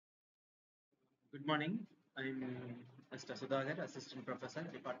Good morning. I'm Mr.B.Sudhakar, Assistant Professor,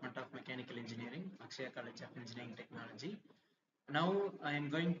 Department of Mechanical Engineering, Akshaya College of Engineering Technology. Now I am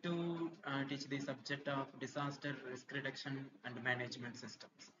going to teach the subject of disaster risk reduction and management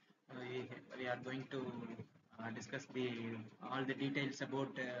systems. We are going to discuss all the details about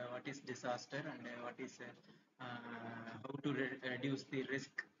what is disaster and what is how to reduce the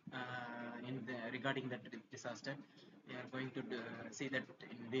risk regarding that disaster. We are going to see that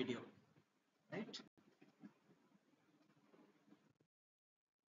in video, right?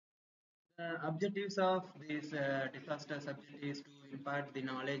 The objectives of this disaster subject is to impart the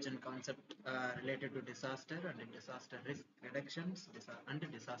knowledge and concept related to disaster and disaster risk reductions and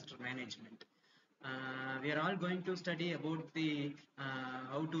disaster management. We are all going to study about the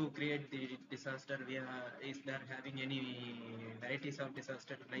how to create the disaster. Is there having any varieties of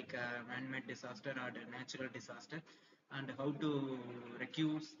disaster like man-made disaster or the natural disaster, and how to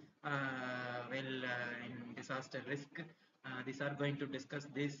reduce in disaster risk. These are going to discuss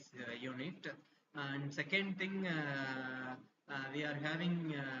this unit. And second thing, we are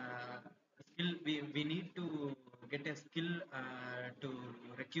having skill. We need to get a skill to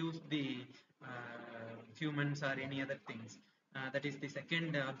reduce the humans or any other things. That is the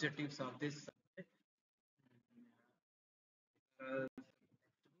second objectives of this subject.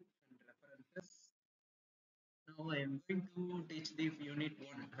 Textbooks and references. Now I am going to teach the unit 1,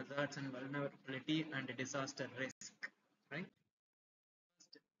 hazards and vulnerability and disaster risk. Right?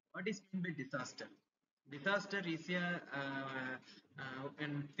 What is meant by disaster? Disaster is a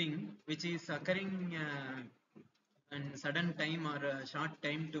thing which is occurring in sudden time or a short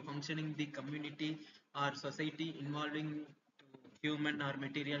time to functioning the community or society involving to human or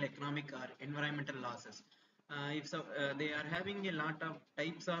material, economic or environmental losses. If so, they are having a lot of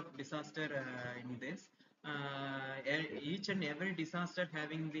types of disaster in this. Each and every disaster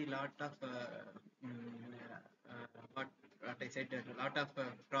having the lot of what I said, a lot of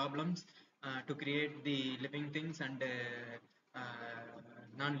problems to create the living things and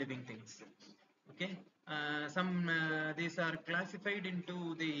non-living things. Okay, some these are classified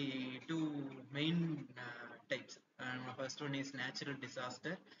into the two main types. First one is natural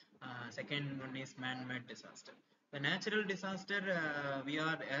disaster. Second one is man-made disaster. The natural disaster, we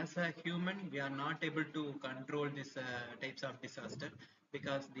are as a human, we are not able to control these types of disaster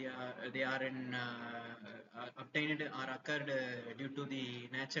because they are in obtained or occurred due to the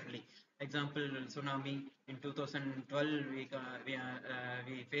naturally. Example, tsunami in 2012,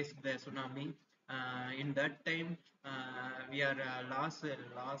 we faced the tsunami. In that time, we are lost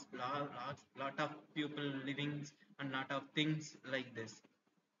lot of people livings and lot of things like this.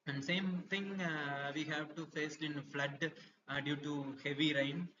 And same thing we have to face in flood due to heavy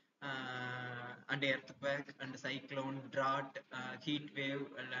rain and earthquake and cyclone, drought, heat wave,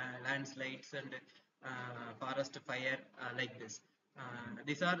 landslides and forest fire like this.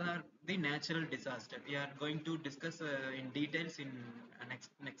 These are the natural disaster. We are going to discuss in details in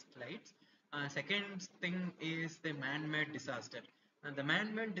next slides. Second thing is the man-made disaster. The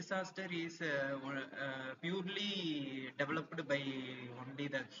man-made disaster is purely developed by only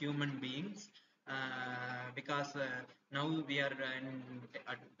the human beings because now we are in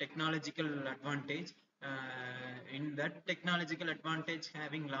a technological advantage. In that technological advantage,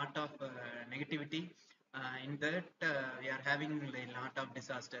 having lot of negativity. In that we are having a lot of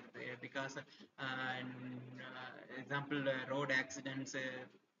disaster because, example, road accidents.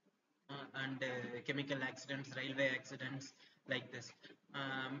 And chemical accidents, railway accidents like this.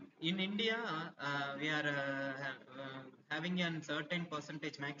 In India, we are having a certain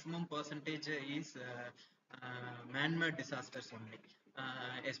percentage, maximum percentage is man-made disasters only.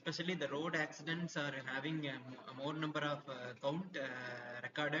 Especially the road accidents are having a more number of count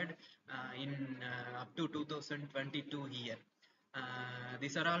recorded in up to 2022 year.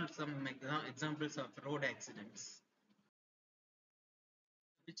 These are all some examples of road accidents.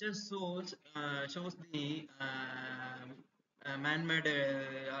 Picture shows the man-made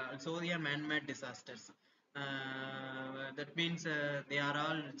also the man-made disasters. That means they are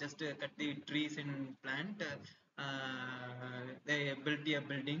all just cut the trees in plant. They built a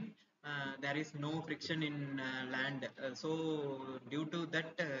building. There is no friction in land, so due to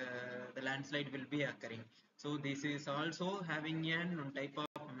that the landslide will be occurring. So this is also having an type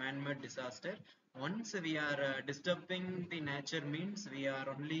of man-made disaster. Once we are disturbing the nature means we are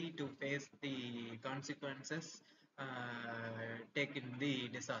only to face the consequences taken the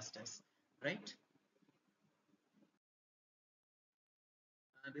disasters, right?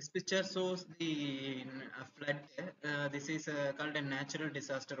 This picture shows the flood. This is called a natural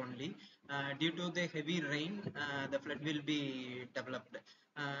disaster only. Due to the heavy rain, the flood will be developed.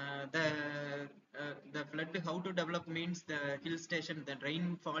 The how to develop means the hill station, the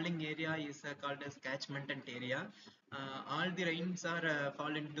rain falling area is called as catchment area. All the rains are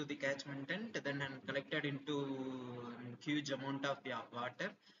fall into the catchment then and collected into huge amount of water.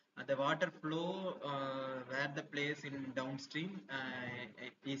 The water flow where the place in downstream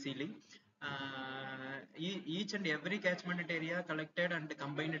easily. Each and every catchment area collected and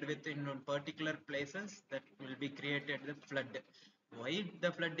combined with in particular places that will be created the flood. Why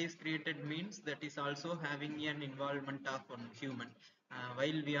the flood is created means that is also having an involvement of one human.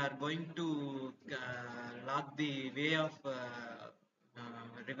 While we are going to log the way of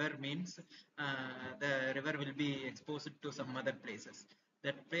river means the river will be exposed to some other places.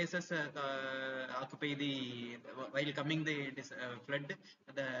 That places occupy the while coming the flood,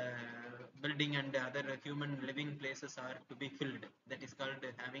 the building and other human living places are to be filled. That is called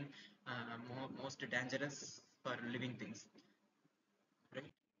having most dangerous for living things.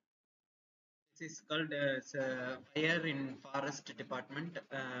 Right? This is called as fire in forest department.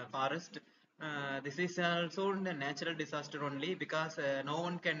 Forest. This is also a natural disaster only because no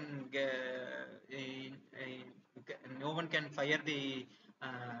one can fire the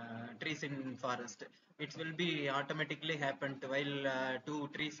trees in forest. It will be automatically happened while two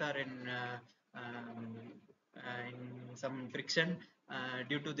trees are in some friction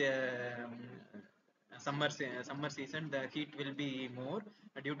due to the summer season. The heat will be more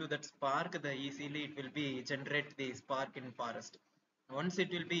due to that spark. The easily it will be generate the spark in forest. Once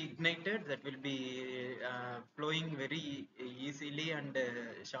it will be ignited, that will be flowing very easily and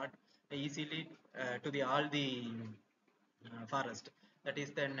short easily to the all the forest. That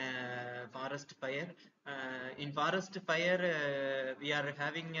is then forest fire. In forest fire, we are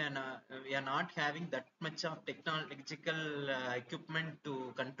not having that much of technological equipment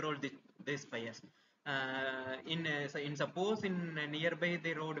to control these fires. In suppose in nearby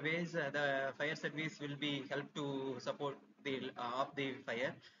the roadways, the fire service will be help to support the of the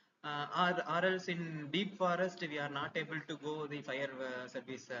fire. Or else in deep forest we are not able to go the fire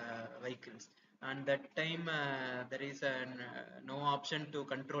service vehicles, and that time there is no option to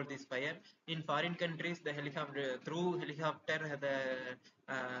control this fire. In foreign countries, the helicopter through helicopter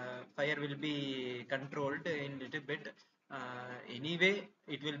the fire will be controlled in little bit. Anyway,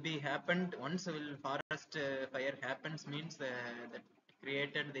 it will be happened once will forest fire happens means that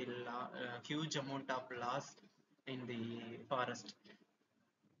created the huge amount of loss in the forest.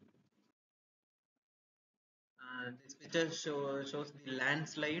 This picture shows the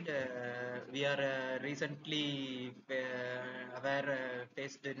landslide. We are recently aware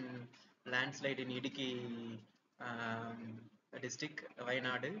faced in landslide in Idiki district,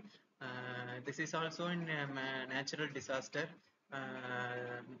 Wayanadu. This is also in natural disaster.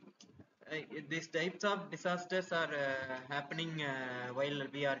 These types of disasters are happening while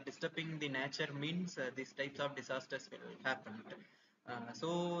we are disturbing the nature means these types of disasters will happen.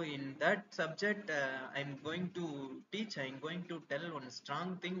 So in that subject, I'm going to teach. I'm going to tell one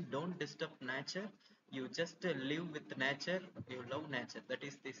strong thing: don't disturb nature. You just live with nature. You love nature. That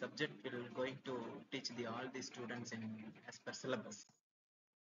is the subject we're going to teach all the students in as per syllabus.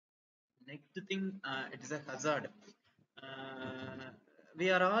 Next thing, it is a hazard. We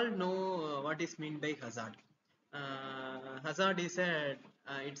are all know what is mean by hazard. Hazard is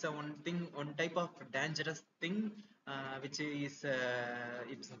it's a one type of dangerous thing which is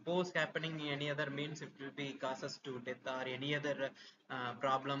if suppose happening any other means it will be causes to death or any other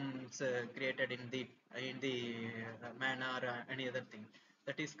problems created in the man or any other thing.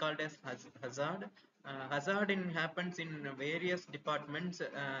 That is called as hazard. Hazard happens in various departments.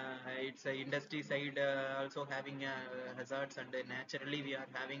 It's a industry side also having hazards, and naturally we are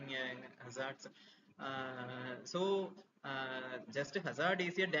having hazards. Just hazard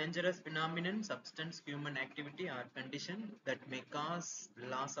is a dangerous phenomenon, substance, human activity, or condition that may cause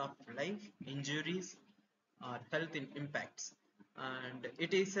loss of life, injuries, or health impacts. And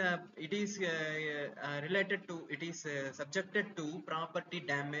related to it is subjected to property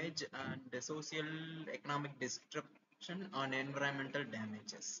damage and social economic disruption on environmental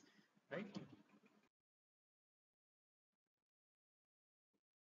damages, right?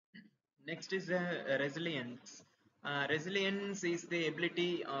 Next is resilience. Resilience is the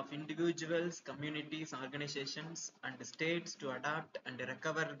ability of individuals, communities, organizations, and states to adapt and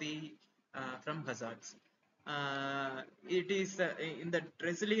recover from hazards. It is in that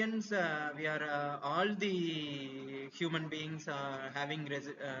resilience we are all the human beings are having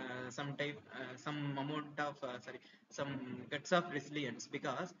some amount of some guts of resilience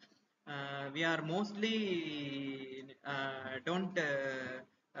because we are mostly don't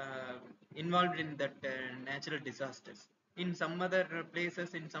involved in that natural disasters. In some other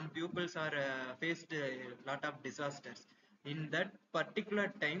places, in some pupils are faced a lot of disasters. In that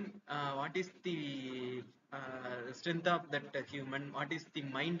particular time, what is the strength of that human, what is the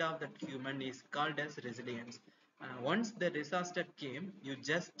mind of that human is called as resilience. Once the disaster came, you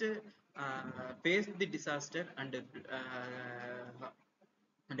just face the disaster and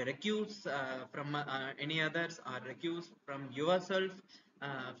recuse from any others, or recuse from yourself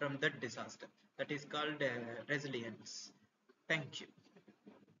from that disaster. That is called resilience. Thank you.